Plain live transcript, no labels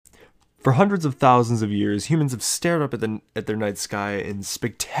For hundreds of thousands of years, humans have stared up at their night sky in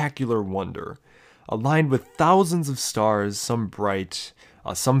spectacular wonder, aligned with thousands of stars, some bright,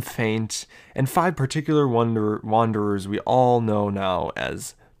 some faint, and five particular wanderers we all know now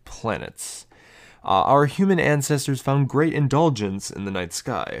as planets. Our human ancestors found great indulgence in the night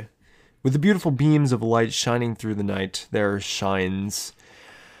sky. With the beautiful beams of light shining through the night, there shines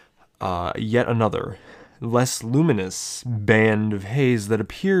yet another, less luminous band of haze that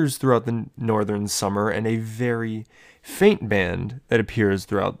appears throughout the northern summer, and a very faint band that appears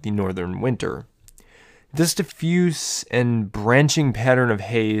throughout the northern winter. This diffuse and branching pattern of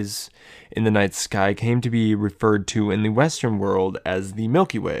haze in the night sky came to be referred to in the Western world as the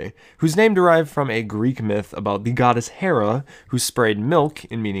Milky Way, whose name derived from a Greek myth about the goddess Hera, who sprayed milk,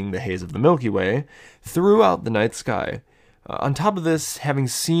 in meaning the haze of the Milky Way, throughout the night sky. On top of this, having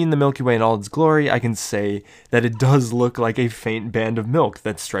seen the Milky Way in all its glory, I can say that it does look like a faint band of milk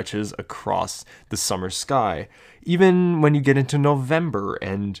that stretches across the summer sky. Even when you get into November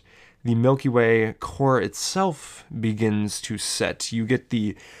and the Milky Way core itself begins to set, you get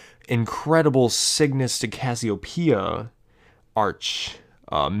the incredible Cygnus to Cassiopeia arch,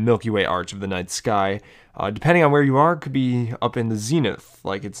 Milky Way arch of the night sky. Depending on where you are, it could be up in the zenith,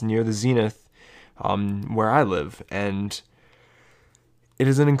 like it's near the zenith where I live, and it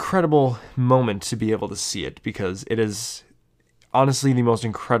is an incredible moment to be able to see it, because it is honestly the most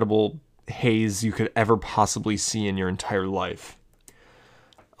incredible haze you could ever possibly see in your entire life.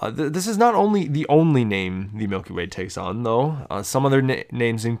 This is not only the only name the Milky Way takes on, though. Some other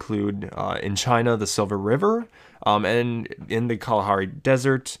names include, in China, the Silver River, and in the Kalahari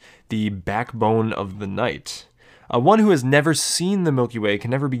Desert, the Backbone of the Night. One who has never seen the Milky Way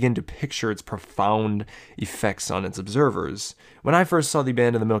can never begin to picture its profound effects on its observers. When I first saw the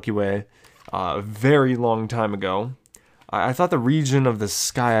band of the Milky Way, a very long time ago, I thought the region of the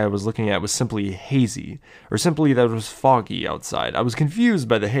sky I was looking at was simply hazy, or simply that it was foggy outside. I was confused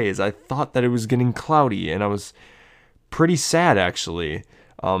by the haze. I thought that it was getting cloudy, and I was pretty sad, actually.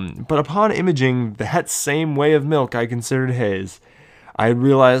 But upon imaging that same way of milk I considered haze, I had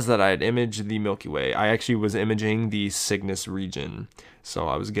realized that I had imaged the Milky Way. I actually was imaging the Cygnus region, so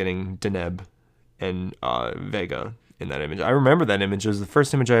I was getting Deneb and Vega in that image. I remember that image. It was the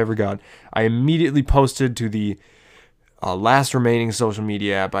first image I ever got. I immediately posted to the last remaining social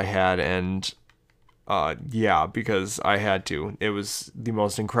media app I had, and yeah, because I had to. It was the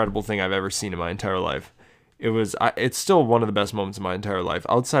most incredible thing I've ever seen in my entire life. It's still one of the best moments of my entire life,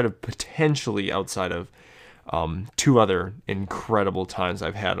 outside of two other incredible times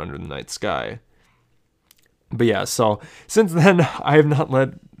I've had under the night sky. But yeah, so since then, I have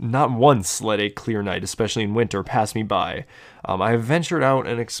not once let a clear night, especially in winter, pass me by. I have ventured out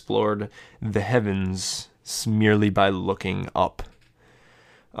and explored the heavens merely by looking up.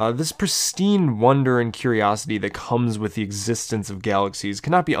 This pristine wonder and curiosity that comes with the existence of galaxies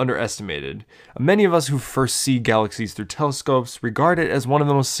cannot be underestimated. Many of us who first see galaxies through telescopes regard it as one of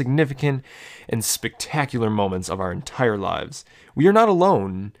the most significant and spectacular moments of our entire lives. We are not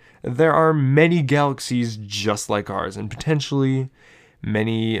alone. There are many galaxies just like ours, and potentially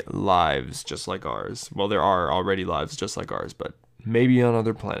many lives just like ours. Well, there are already lives just like ours, but maybe on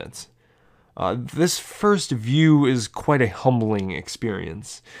other planets. This first view is quite a humbling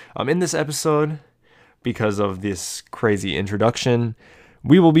experience. In this episode, because of this crazy introduction,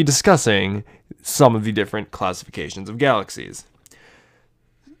 we will be discussing some of the different classifications of galaxies.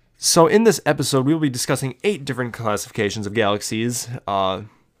 So in this episode, we will be discussing 8 different classifications of galaxies that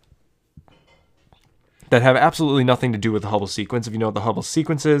have absolutely nothing to do with the Hubble sequence. If you know what the Hubble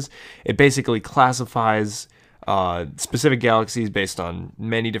sequence is, it basically classifies specific galaxies based on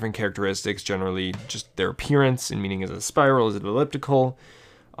many different characteristics, generally just their appearance, and meaning is it a spiral, is it elliptical,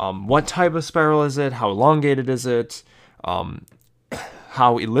 what type of spiral is it, how elongated is it,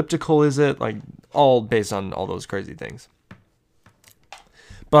 how elliptical is it, like all based on all those crazy things.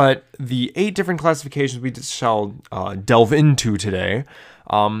 But the 8 different classifications we shall delve into today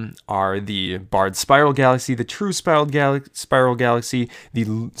are the barred spiral galaxy, the true spiral galaxy, the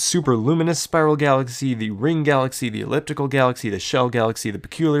superluminous spiral galaxy, the ring galaxy, the elliptical galaxy, the shell galaxy, the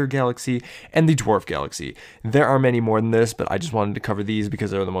peculiar galaxy, and the dwarf galaxy. There are many more than this, but I just wanted to cover these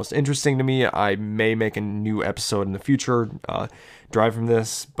because they're the most interesting to me. I may make a new episode in the future derived from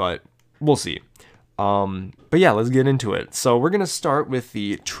this, but we'll see. But yeah, let's get into it. So we're going to start with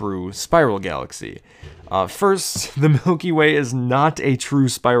the true spiral galaxy. First, the Milky Way is not a true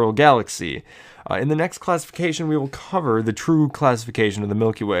spiral galaxy. In the next classification, we will cover the true classification of the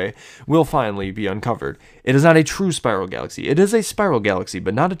Milky Way will finally be uncovered. It is not a true spiral galaxy. It is a spiral galaxy,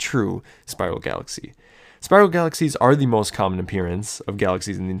 but not a true spiral galaxy. Spiral galaxies are the most common appearance of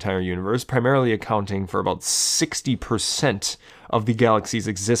galaxies in the entire universe, primarily accounting for about 60% of the galaxies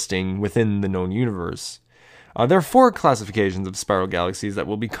existing within the known universe. There are 4 classifications of spiral galaxies that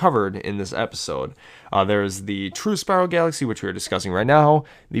will be covered in this episode. There's the true spiral galaxy, which we're discussing right now,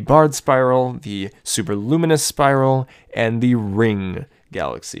 the barred spiral, the superluminous spiral, and the ring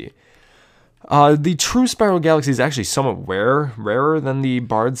galaxy. The true spiral galaxy is actually somewhat rarer than the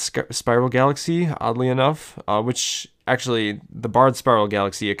barred spiral galaxy, oddly enough, which actually, the barred spiral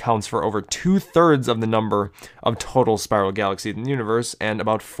galaxy accounts for over 2/3 of the number of total spiral galaxies in the universe, and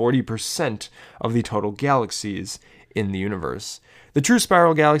about 40% of the total galaxies in the universe. The true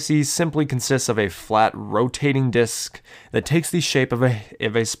spiral galaxy simply consists of a flat, rotating disk that takes the shape of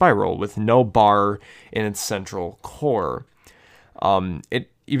a spiral with no bar in its central core.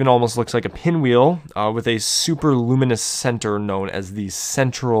 It even almost looks like a pinwheel with a superluminous center known as the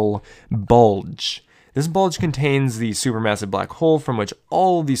central bulge. This bulge contains the supermassive black hole from which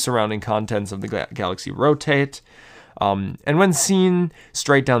all the surrounding contents of the galaxy rotate. And when seen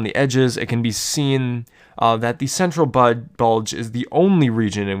straight down the edges, it can be seen that the central bulge is the only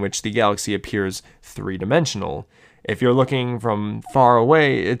region in which the galaxy appears three-dimensional. If you're looking from far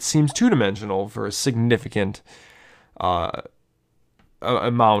away, it seems two-dimensional for a significant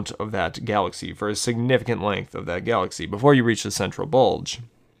amount of that galaxy, for a significant length of that galaxy, before you reach the central bulge.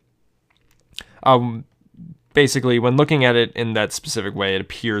 Basically, when looking at it in that specific way, it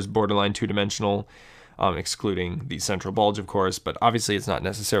appears borderline two-dimensional, excluding the central bulge, of course, but obviously it's not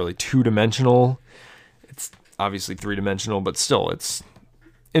necessarily two-dimensional. It's obviously three-dimensional, but still, it's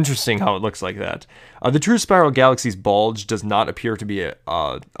interesting how it looks like that. The true spiral galaxy's bulge does not appear to be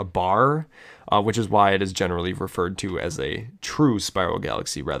a bar, which is why it is generally referred to as a true spiral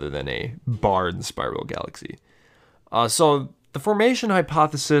galaxy rather than a barred spiral galaxy. So the formation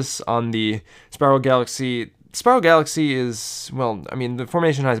hypothesis on the spiral galaxy is, well, I mean, the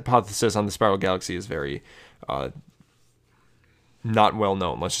formation hypothesis on the spiral galaxy is very not well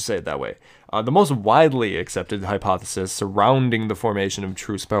known, let's just say it that way. The most widely accepted hypothesis surrounding the formation of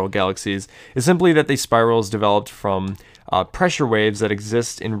true spiral galaxies is simply that the spirals developed from pressure waves that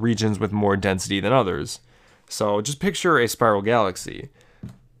exist in regions with more density than others. So just picture a spiral galaxy.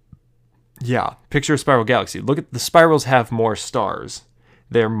 Yeah, picture a spiral galaxy. Look at the spirals have more stars.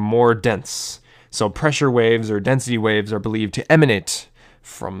 They're more dense. So pressure waves or density waves are believed to emanate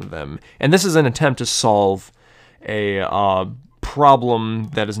from them. And this is an attempt to solve a problem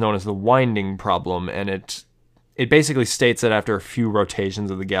that is known as the winding problem, and it basically states that after a few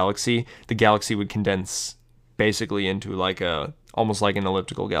rotations of the galaxy would condense basically into almost like an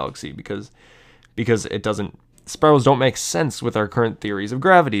elliptical galaxy because spirals don't make sense with our current theories of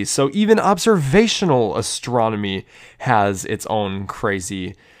gravity. So even observational astronomy has its own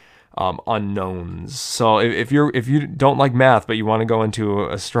crazy unknowns. So if you don't like math but you want to go into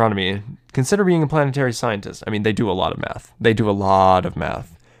astronomy, consider being a planetary scientist. I mean, they do a lot of math.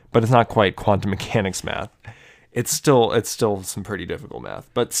 But it's not quite quantum mechanics math. It's still some pretty difficult math.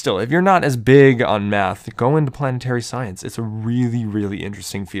 But still, if you're not as big on math, go into planetary science. It's a really, really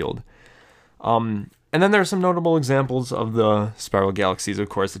interesting field. And then there are some notable examples of the spiral galaxies, of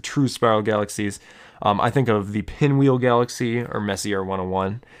course, the true spiral galaxies. I think of the Pinwheel Galaxy, or Messier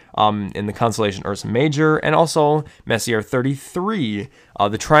 101, in the constellation Ursa Major, and also Messier 33,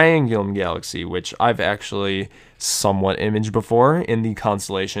 the Triangulum Galaxy, which I've actually somewhat imaged before in the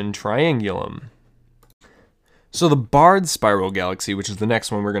constellation Triangulum. So the Barred Spiral Galaxy, which is the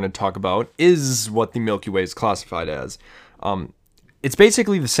next one we're going to talk about, is what the Milky Way is classified as. It's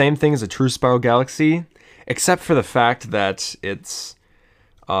basically the same thing as a true spiral galaxy, except for the fact that its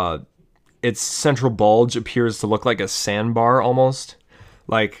central bulge appears to look like a sandbar almost.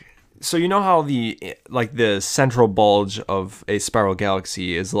 So you know how the central bulge of a spiral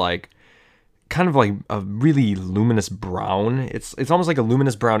galaxy is kind of like a really luminous brown. It's almost like a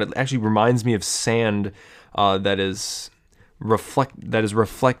luminous brown. It actually reminds me of sand that is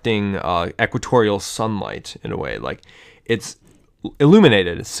reflecting equatorial sunlight in a way. It's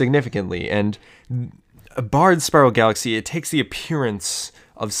illuminated significantly, and a barred spiral galaxy, it takes the appearance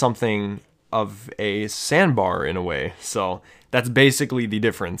of something of a sandbar in a way. So that's basically the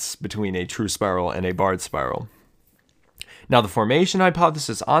difference between a true spiral and a barred spiral. Now, the formation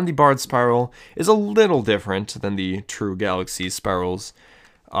hypothesis on the barred spiral is a little different than the true galaxy spirals.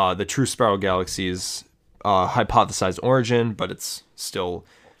 The true spiral galaxy's hypothesized origin, but it's still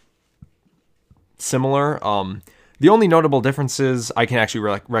similar. The only notable differences I can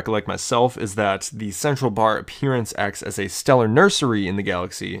actually recollect myself is that the central bar appearance acts as a stellar nursery in the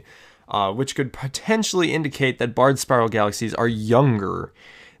galaxy, which could potentially indicate that barred spiral galaxies are younger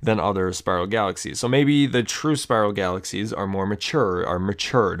than other spiral galaxies. So maybe the true spiral galaxies are more mature, are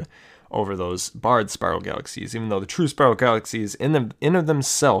matured over those barred spiral galaxies, even though the true spiral galaxies in and of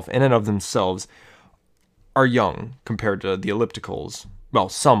themselves are young compared to the ellipticals. Well,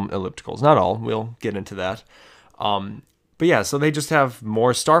 some ellipticals, not all. We'll get into that. But yeah, so they just have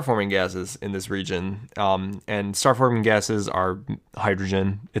more star-forming gases in this region, and star-forming gases are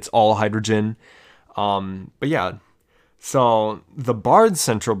hydrogen. It's all hydrogen. But yeah, so the barred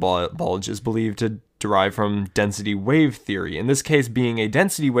central bulge is believed to derive from density wave theory, in this case being a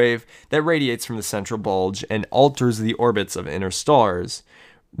density wave that radiates from the central bulge and alters the orbits of inner stars,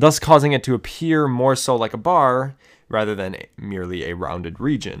 thus causing it to appear more so like a bar rather than merely a rounded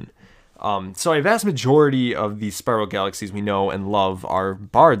region. So a vast majority of the spiral galaxies we know and love are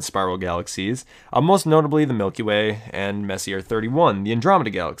barred spiral galaxies, most notably the Milky Way and Messier 31, the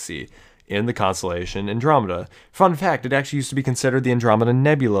Andromeda Galaxy, in the constellation Andromeda. Fun fact, it actually used to be considered the Andromeda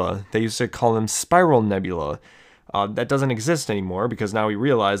Nebula. They used to call them spiral nebula. That doesn't exist anymore because now we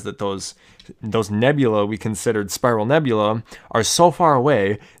realize that those nebula we considered spiral nebula are so far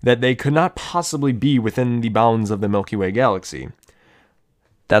away that they could not possibly be within the bounds of the Milky Way galaxy.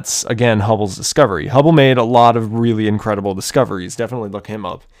 That's, again, Hubble's discovery. Hubble made a lot of really incredible discoveries. Definitely look him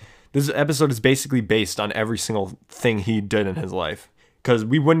up. This episode is basically based on every single thing he did in his life, because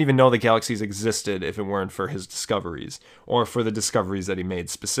we wouldn't even know the galaxies existed if it weren't for his discoveries, or for the discoveries that he made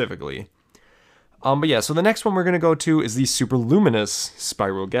specifically. But yeah, so the next one we're going to go to is the superluminous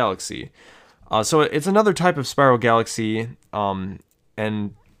spiral galaxy. So it's another type of spiral galaxy, and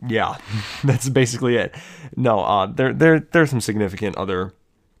yeah, that's basically it. No, there's some significant other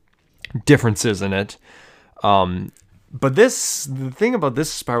differences in it. But the thing about this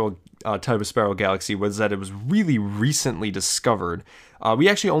spiral type of spiral galaxy was that it was really recently discovered. We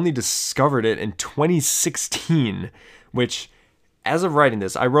actually only discovered it in 2016, which, as of writing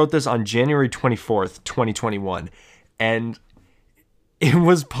this, I wrote this on January 24th, 2021, and it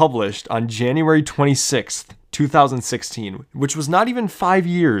was published on January 26th, 2016, which was not even 5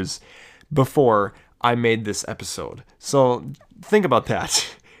 years before I made this episode. So think about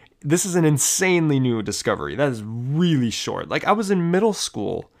that. This is an insanely new discovery. That is really short. Like, I was in middle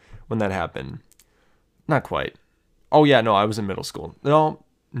school when that happened. Not quite. Oh, yeah, no, I was in middle school. No,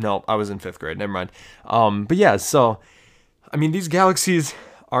 I was in 5th grade. Never mind. But yeah, so, I mean, these galaxies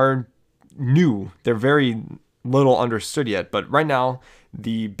are new. They're very little understood yet. But right now,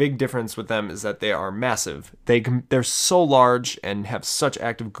 the big difference with them is that they are massive. They're so large and have such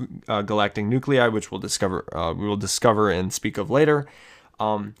active galactic nuclei, which we will discover and speak of later,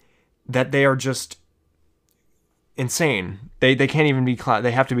 that they are just insane. They can't even be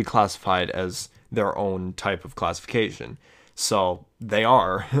they have to be classified as their own type of classification. So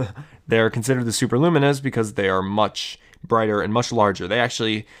they're considered the superluminous because they are much brighter and much larger. They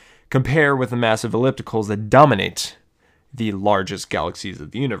actually compare with the massive ellipticals that dominate the largest galaxies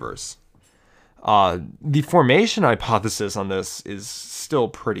of the universe. The formation hypothesis on this is still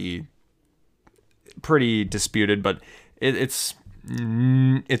pretty disputed, but it's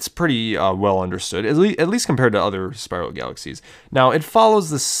pretty well understood, at least compared to other spiral galaxies. Now, it follows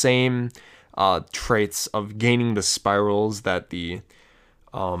the same traits of gaining the spirals that the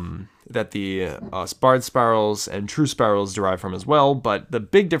barred spirals and true spirals derive from as well, but the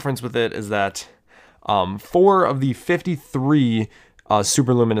big difference with it is that 4 of the 53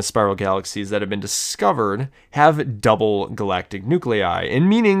 superluminous spiral galaxies that have been discovered have double galactic nuclei, and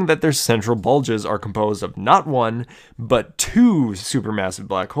meaning that their central bulges are composed of not 1, but 2 supermassive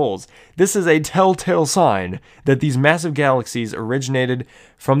black holes. This is a telltale sign that these massive galaxies originated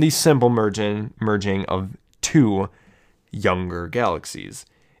from the simple merging of 2 younger galaxies.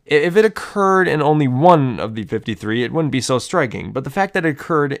 If it occurred in only 1 of the 53, it wouldn't be so striking, but the fact that it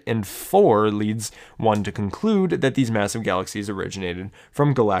occurred in 4 leads one to conclude that these massive galaxies originated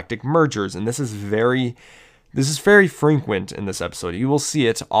from galactic mergers, and this is very frequent in this episode. You will see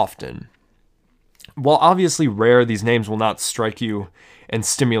it often. While obviously rare, these names will not strike you and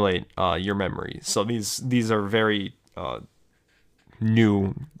stimulate your memory. So these are very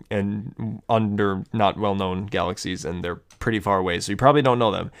new and under not well-known galaxies, and they're pretty far away, so you probably don't know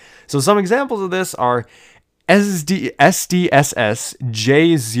them. So some examples of this are SDSS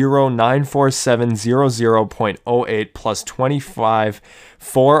J094700.08 plus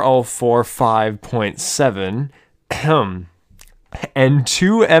 254045.7 and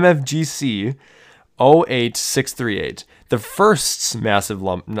 2 MFGC 08638. The first massive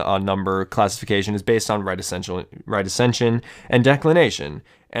number classification is based on right ascension and declination,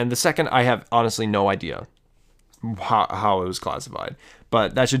 and the second I have honestly no idea how it was classified.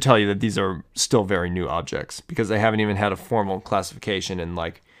 But that should tell you that these are still very new objects, because they haven't even had a formal classification in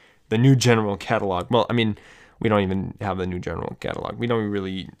like the new general catalog. Well, I mean, we don't even have the new general catalog. We don't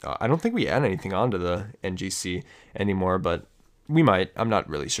really, I don't think we add anything onto the NGC anymore, but we might. I'm not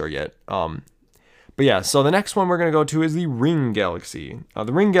really sure yet. But yeah, so the next one we're going to go to is the Ring Galaxy.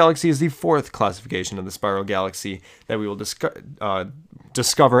 The Ring Galaxy is the fourth classification of the spiral galaxy that we will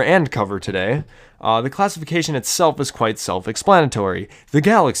discover and cover today. The classification itself is quite self-explanatory. The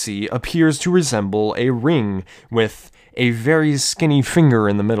galaxy appears to resemble a ring with a very skinny finger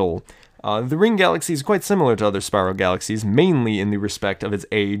in the middle. The Ring Galaxy is quite similar to other spiral galaxies, mainly in the respect of its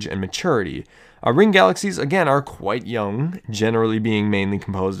age and maturity. Ring galaxies, again, are quite young, generally being mainly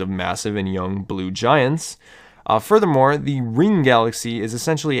composed of massive and young blue giants. Furthermore, the Ring Galaxy is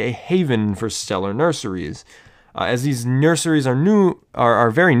essentially a haven for stellar nurseries. As these nurseries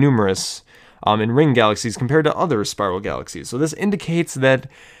are very numerous in ring galaxies compared to other spiral galaxies. So this indicates that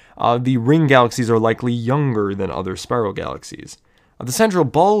the ring galaxies are likely younger than other spiral galaxies. The central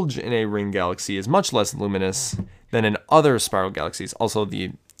bulge in a ring galaxy is much less luminous than in other spiral galaxies. Also,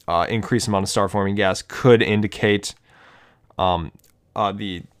 the increased amount of star-forming gas could indicate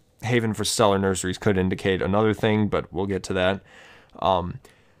the haven for stellar nurseries could indicate another thing, but we'll get to that.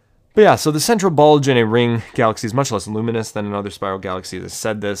 But yeah, so the central bulge in a ring galaxy is much less luminous than in other spiral galaxies. I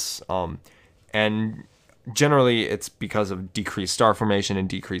said this, and generally it's because of decreased star formation and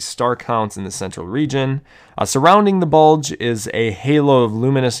decreased star counts in the central region. Surrounding the bulge is a halo of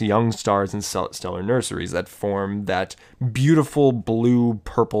luminous young stars and stellar nurseries that form that beautiful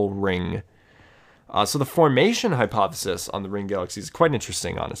blue-purple ring. So the formation hypothesis on the ring galaxy is quite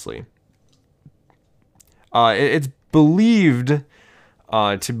interesting, honestly. It's believed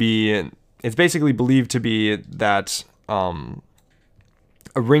it's basically believed to be that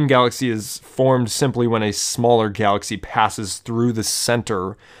a ring galaxy is formed simply when a smaller galaxy passes through the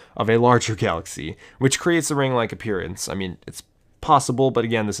center of a larger galaxy, which creates a ring-like appearance. I mean, it's possible, but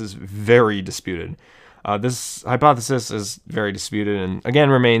again, this is very disputed. This hypothesis is very disputed and, again,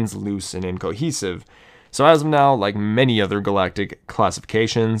 remains loose and incohesive. So as of now, like many other galactic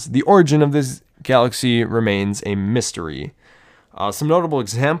classifications, the origin of this galaxy remains a mystery. Some notable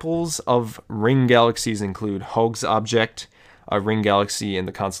examples of ring galaxies include Hoag's Object, a ring galaxy in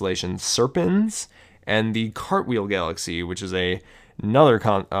the constellation Serpens, and the Cartwheel Galaxy, which is another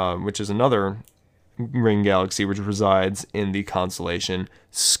ring galaxy which resides in the constellation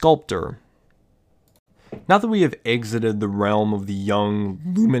Sculptor. Now that we have exited the realm of the young,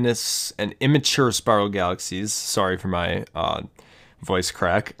 luminous, and immature spiral galaxies, sorry for my voice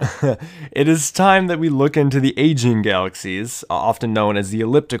crack, it is time that we look into the aging galaxies, often known as the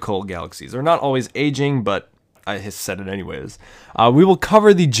elliptical galaxies. They're not always aging, but I said it anyways. We will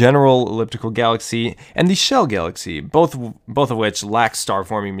cover the general elliptical galaxy and the shell galaxy, both of which lack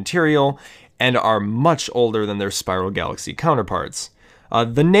star-forming material and are much older than their spiral galaxy counterparts.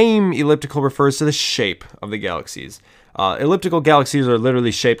 The name elliptical refers to the shape of the galaxies. Elliptical galaxies are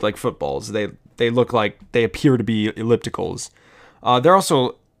literally shaped like footballs. They look like they appear to be ellipticals. They're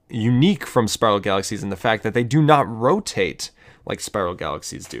also unique from spiral galaxies in the fact that they do not rotate like spiral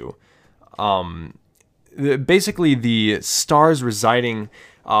galaxies do. Basically, the stars residing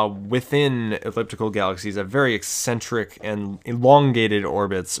within elliptical galaxies have very eccentric and elongated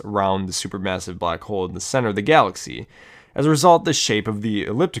orbits around the supermassive black hole in the center of the galaxy. As a result, the shape of the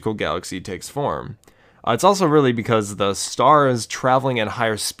elliptical galaxy takes form. It's also really because the stars traveling at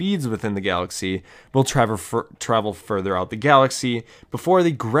higher speeds within the galaxy will travel further out the galaxy before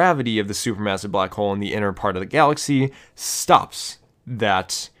the gravity of the supermassive black hole in the inner part of the galaxy stops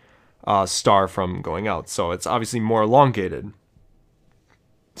that star from going out. So it's obviously more elongated.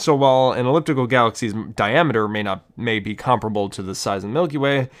 So while an elliptical galaxy's diameter may be comparable to the size of the Milky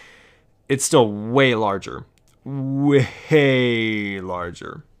Way, it's still way larger. Way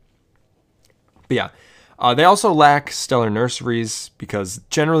larger. But yeah, they also lack stellar nurseries because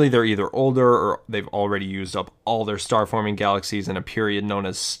generally they're either older or they've already used up all their star-forming galaxies in a period known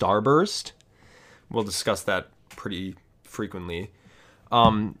as starburst. We'll discuss that pretty frequently.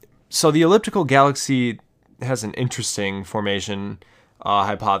 So the elliptical galaxy has an interesting formation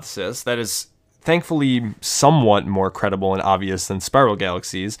hypothesis that is thankfully somewhat more credible and obvious than spiral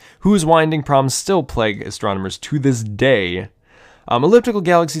galaxies, whose winding problems still plague astronomers to this day. Elliptical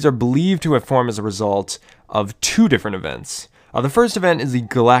galaxies are believed to have formed as a result of two different events. The first event is the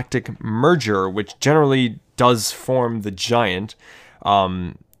galactic merger, which generally does form the giant,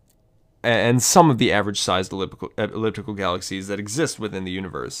 and some of the average-sized elliptical galaxies that exist within the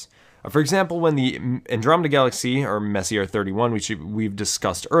universe. For example, when the Andromeda Galaxy, or Messier 31, which we've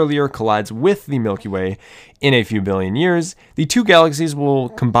discussed earlier, collides with the Milky Way in a few billion years, the two galaxies will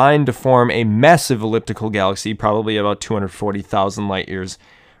combine to form a massive elliptical galaxy, probably about 240,000 light years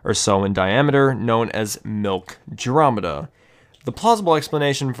or so in diameter, known as Milk Geomata. The plausible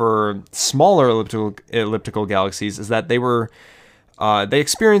explanation for smaller elliptical galaxies is that they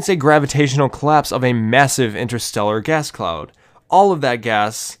experienced a gravitational collapse of a massive interstellar gas cloud. All of that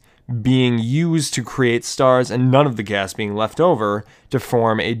gas being used to create stars and none of the gas being left over to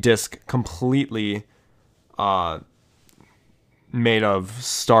form a disk completely made of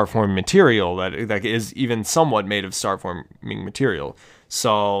star-forming material that is even somewhat made of star-forming material.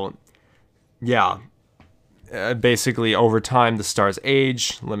 So, yeah. Basically, over time, the stars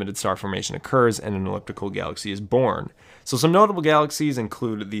age, limited star formation occurs, and an elliptical galaxy is born. So some notable galaxies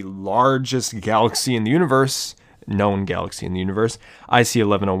include the largest galaxy in the universe, known galaxy in the universe, IC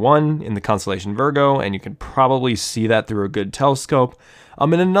 1101 in the constellation Virgo, and you can probably see that through a good telescope.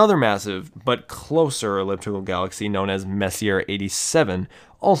 And another massive but closer elliptical galaxy known as Messier 87,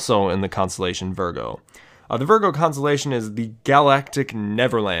 also in the constellation Virgo. The Virgo constellation is the galactic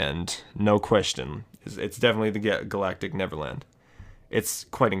Neverland, no question. It's definitely the galactic Neverland. It's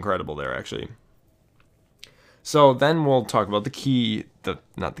quite incredible there, actually. So then we'll talk about the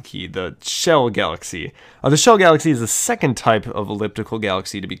Shell Galaxy. The Shell Galaxy is the second type of elliptical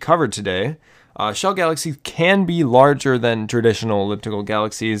galaxy to be covered today. Shell galaxies can be larger than traditional elliptical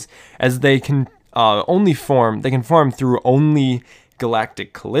galaxies, as they can form through only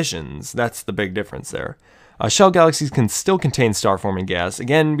galactic collisions. That's the big difference there. Shell galaxies can still contain star-forming gas,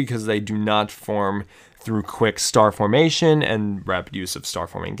 again because they do not form through quick star formation and rapid use of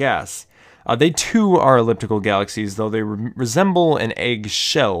star-forming gas. They too are elliptical galaxies, though they resemble an egg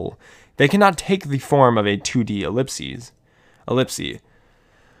shell. They cannot take the form of a 2D ellipse.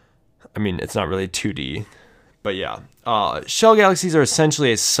 I mean, it's not really 2D, but yeah. Shell galaxies are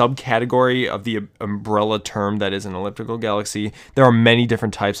essentially a subcategory of the umbrella term that is an elliptical galaxy. There are many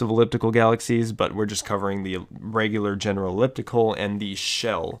different types of elliptical galaxies, but we're just covering the regular general elliptical and the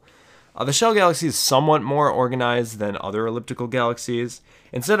shell. The shell galaxy is somewhat more organized than other elliptical galaxies.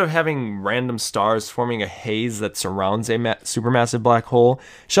 Instead of having random stars forming a haze that surrounds a supermassive black hole,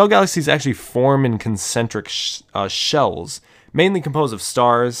 shell galaxies actually form in concentric shells, mainly composed of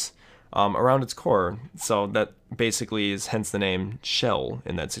stars around its core. So that basically is hence the name shell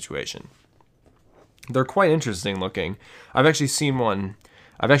in that situation. They're quite interesting looking. I've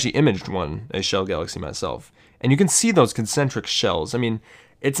actually imaged a shell galaxy myself, and you can see those concentric shells. I mean,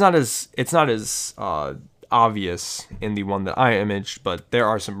 it's not as obvious in the one that I imaged, but there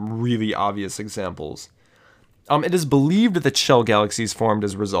are some really obvious examples. It is believed that shell galaxies formed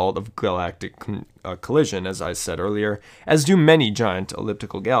as a result of galactic collision, as I said earlier, as do many giant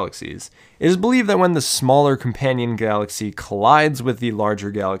elliptical galaxies. It is believed that when the smaller companion galaxy collides with the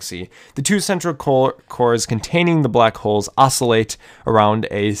larger galaxy, the two central cores containing the black holes oscillate around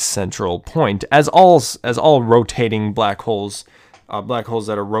a central point, as all rotating black holes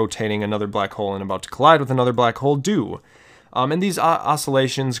that are rotating another black hole and about to collide with another black hole do. And these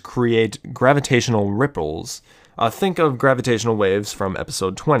oscillations create gravitational ripples. Think of gravitational waves from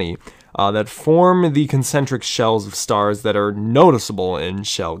episode 20 that form the concentric shells of stars that are noticeable in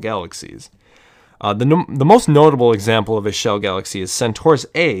shell galaxies. The most notable example of a shell galaxy is Centaurus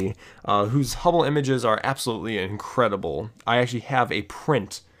A, whose Hubble images are absolutely incredible. I actually have a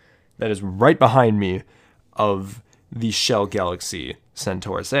print that is right behind me of the shell galaxy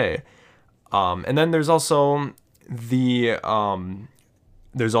Centaurus A. And then there's also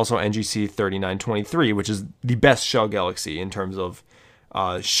NGC 3923, which is the best shell galaxy in terms of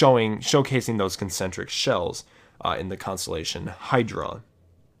showcasing those concentric shells in the constellation Hydra.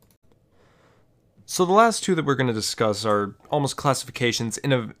 So the last two that we're going to discuss are almost classifications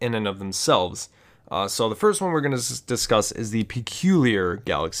in and of themselves. So the first one we're going to discuss is the peculiar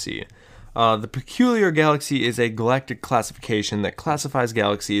galaxy. The peculiar galaxy is a galactic classification that classifies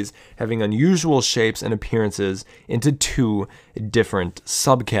galaxies having unusual shapes and appearances into two different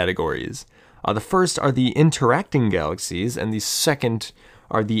subcategories. The first are the interacting galaxies, and the second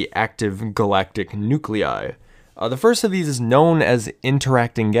are the active galactic nuclei. The first of these is known as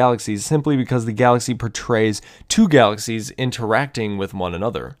interacting galaxies simply because the galaxy portrays two galaxies interacting with one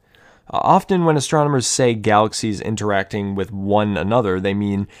another. Often when astronomers say galaxies interacting with one another, they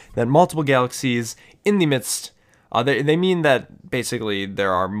mean that multiple galaxies in the midst, they mean that basically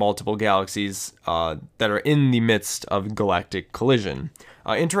there are multiple galaxies that are in the midst of galactic collision.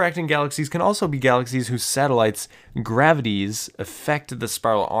 Interacting galaxies can also be galaxies whose satellites' gravities affect the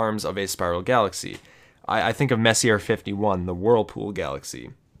spiral arms of a spiral galaxy. I think of Messier 51, the Whirlpool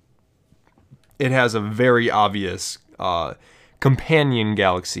Galaxy. It has a very obvious companion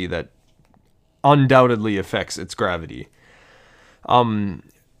galaxy that undoubtedly affects its gravity.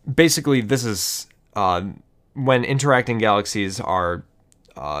 Basically, this is when interacting galaxies are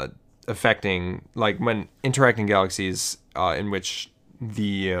affecting, like when interacting galaxies in which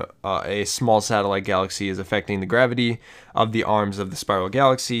a small satellite galaxy is affecting the gravity of the arms of the spiral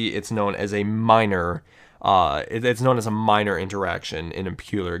galaxy, it's known as a minor. It's known as a minor interaction in a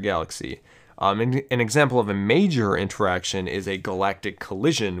peculiar galaxy. An example of a major interaction is a galactic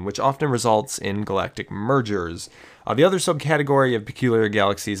collision, which often results in galactic mergers. The other subcategory of peculiar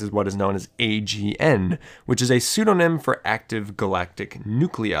galaxies is what is known as AGN, which is a pseudonym for active galactic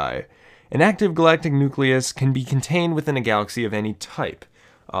nuclei. An active galactic nucleus can be contained within a galaxy of any type.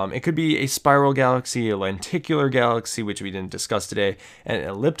 It could be a spiral galaxy, a lenticular galaxy, which we didn't discuss today, an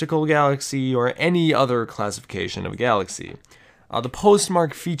elliptical galaxy, or any other classification of a galaxy. The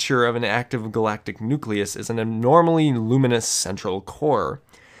postmark feature of an active galactic nucleus is an abnormally luminous central core.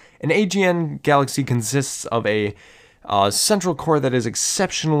 An AGN galaxy consists of a central core that is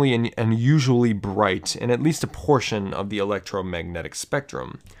exceptionally and unusually bright in at least a portion of the electromagnetic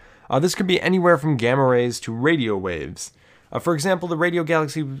spectrum. This could be anywhere from gamma rays to radio waves. For example, the radio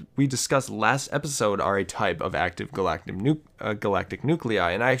galaxy we discussed last episode are a type of active galactic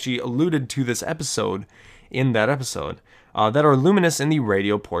nuclei, and I actually alluded to this episode in that episode, that are luminous in the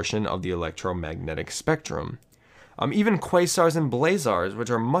radio portion of the electromagnetic spectrum. Even quasars and blazars, which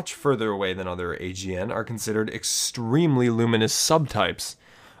are much further away than other AGN, are considered extremely luminous subtypes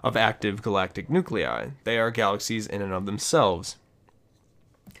of active galactic nuclei. They are galaxies in and of themselves.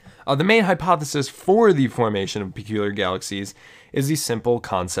 The main hypothesis for the formation of peculiar galaxies is the simple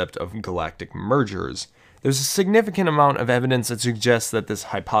concept of galactic mergers. There's a significant amount of evidence that suggests that this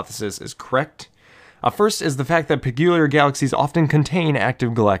hypothesis is correct. First is the fact that peculiar galaxies often contain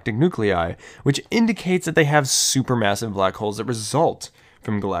active galactic nuclei, which indicates that they have supermassive black holes that result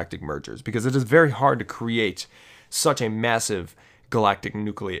from galactic mergers, because it is very hard to create such a massive galactic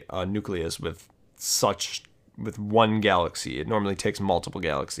nucleus with one galaxy. It normally takes multiple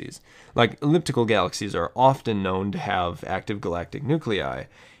galaxies. Like elliptical galaxies are often known to have active galactic nuclei,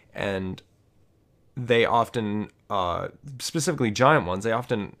 and they often, specifically giant ones, they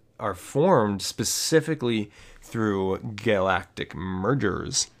often are formed specifically through galactic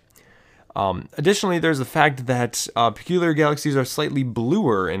mergers. Additionally, there's the fact that peculiar galaxies are slightly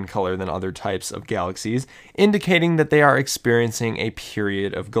bluer in color than other types of galaxies, indicating that they are experiencing a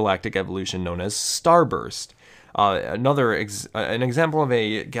period of galactic evolution known as starburst. An example of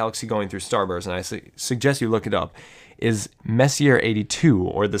a galaxy going through starburst, and I suggest you look it up, is Messier 82,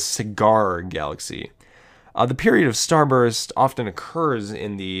 or the Cigar Galaxy. The period of starburst often occurs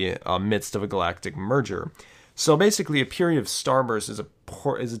in the midst of a galactic merger. So basically, a period of starburst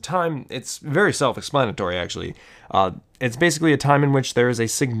is a time. It's very self-explanatory, actually. It's basically a time in which there is a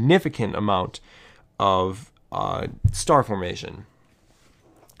significant amount of star formation.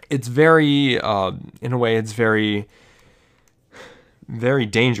 It's very, in a way, it's very, very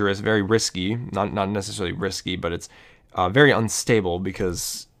dangerous, very risky. Not necessarily risky, but it's very unstable,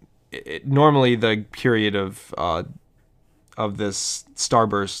 because normally the period of this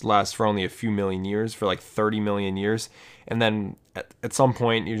starburst lasts for only a few million years, for like 30 million years, and then at some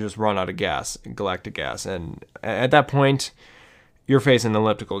point you just run out of gas, galactic gas, and at that point you're facing an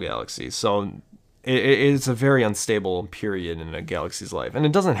elliptical galaxy. So it's a very unstable period in a galaxy's life, and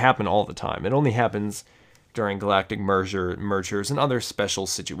it doesn't happen all the time. It only happens during galactic mergers and other special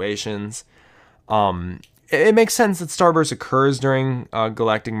situations. It makes sense that starburst occurs during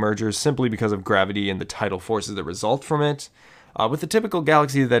galactic mergers simply because of gravity and the tidal forces that result from it. With a typical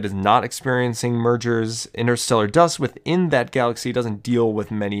galaxy that is not experiencing mergers, interstellar dust within that galaxy doesn't deal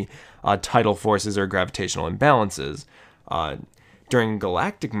with many tidal forces or gravitational imbalances. During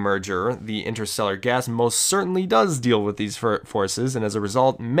galactic merger, the interstellar gas most certainly does deal with these forces, and as a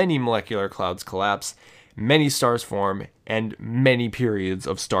result, many molecular clouds collapse, many stars form, and many periods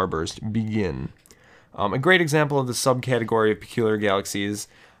of starburst begin. A great example of the subcategory of peculiar galaxies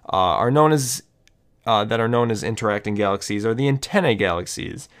that are known as interacting galaxies are the antennae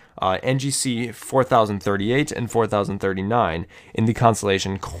galaxies, NGC 4038 and 4039 in the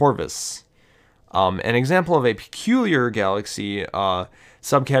constellation Corvus. An example of a peculiar galaxy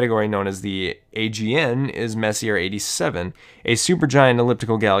subcategory known as the AGN is Messier 87, a supergiant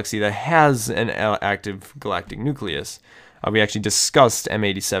elliptical galaxy that has an active galactic nucleus. We actually discussed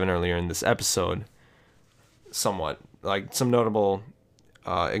M87 earlier in this episode. Somewhat. Like some notable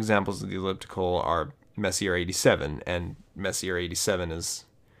examples of the elliptical are Messier 87, and Messier 87 is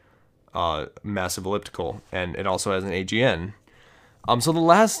massive elliptical, and it also has an AGN. So the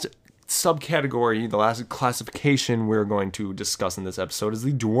last subcategory, the last classification we're going to discuss in this episode is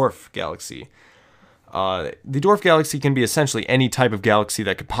the dwarf galaxy. The dwarf galaxy can be essentially any type of galaxy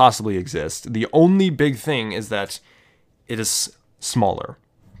that could possibly exist. The only big thing is that it is smaller.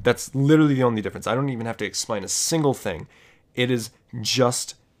 That's literally the only difference. I don't even have to explain a single thing. It is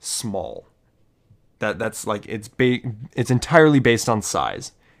just small. That's like it's entirely based on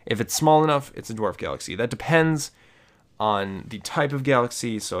size. If it's small enough, it's a dwarf galaxy. That depends on the type of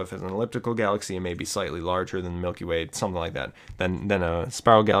galaxy. So if it's an elliptical galaxy, it may be slightly larger than the Milky Way, something like that, than a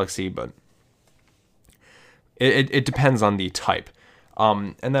spiral galaxy. But it depends on the type.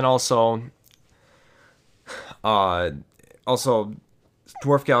 And then also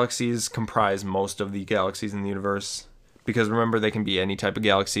dwarf galaxies comprise most of the galaxies in the universe. Because remember, they can be any type of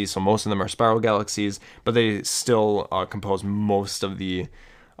galaxy, so most of them are spiral galaxies, but they still compose most of the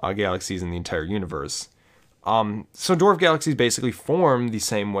galaxies in the entire universe. So dwarf galaxies basically form the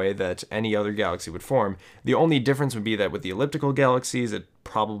same way that any other galaxy would form. The only difference would be that with the elliptical galaxies, it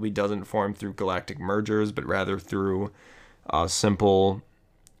probably doesn't form through galactic mergers, but rather through simple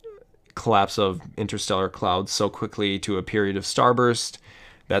collapse of interstellar clouds so quickly to a period of starburst.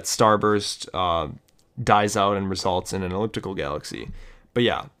 That starburst dies out and results in an elliptical galaxy. But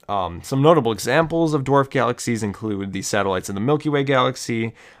yeah, some notable examples of dwarf galaxies include the satellites of the Milky Way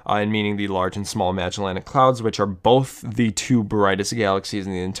galaxy, and meaning the Large and Small Magellanic Clouds, which are both the two brightest galaxies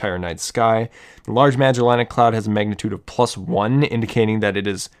in the entire night sky. The Large Magellanic Cloud has a magnitude of +1, indicating that it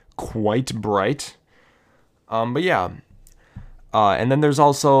is quite bright. But yeah, and then there's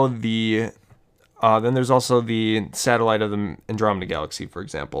also the satellite of the Andromeda Galaxy, for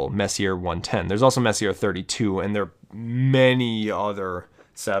example, Messier 110. There's also Messier 32, and there are many other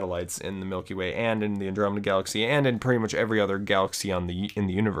satellites in the Milky Way and in the Andromeda Galaxy and in pretty much every other galaxy in the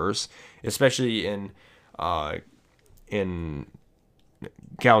universe, especially in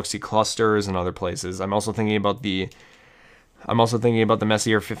galaxy clusters and other places. I'm also thinking about the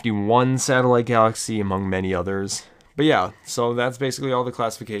Messier 51 satellite galaxy, among many others. But yeah, so that's basically all the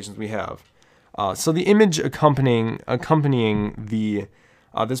classifications we have. So the image accompanying the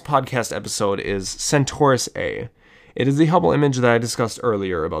this podcast episode is Centaurus A. It is the Hubble image that I discussed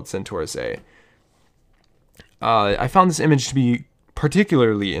earlier about Centaurus A. I found this image to be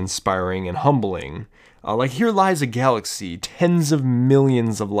particularly inspiring and humbling. Like, here lies a galaxy tens of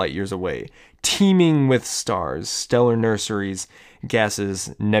millions of light years away, teeming with stars, stellar nurseries,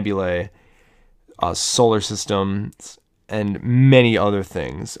 gases, nebulae, solar systems, and many other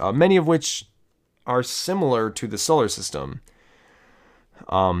things, many of which are similar to the solar system,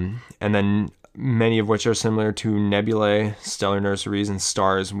 and then many of which are similar to nebulae, stellar nurseries, and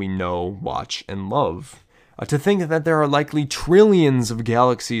stars we know, watch, and love. To think that there are likely trillions of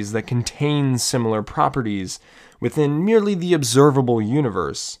galaxies that contain similar properties within merely the observable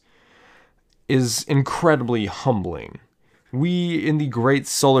universe is incredibly humbling. We in the great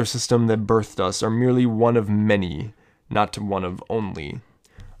solar system that birthed us are merely one of many, not one of only.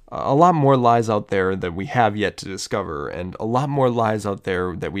 A lot more lies out there that we have yet to discover, and a lot more lies out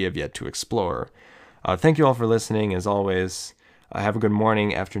there that we have yet to explore. Thank you all for listening, as always. Have a good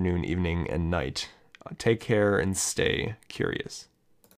morning, afternoon, evening, and night. Take care and stay curious.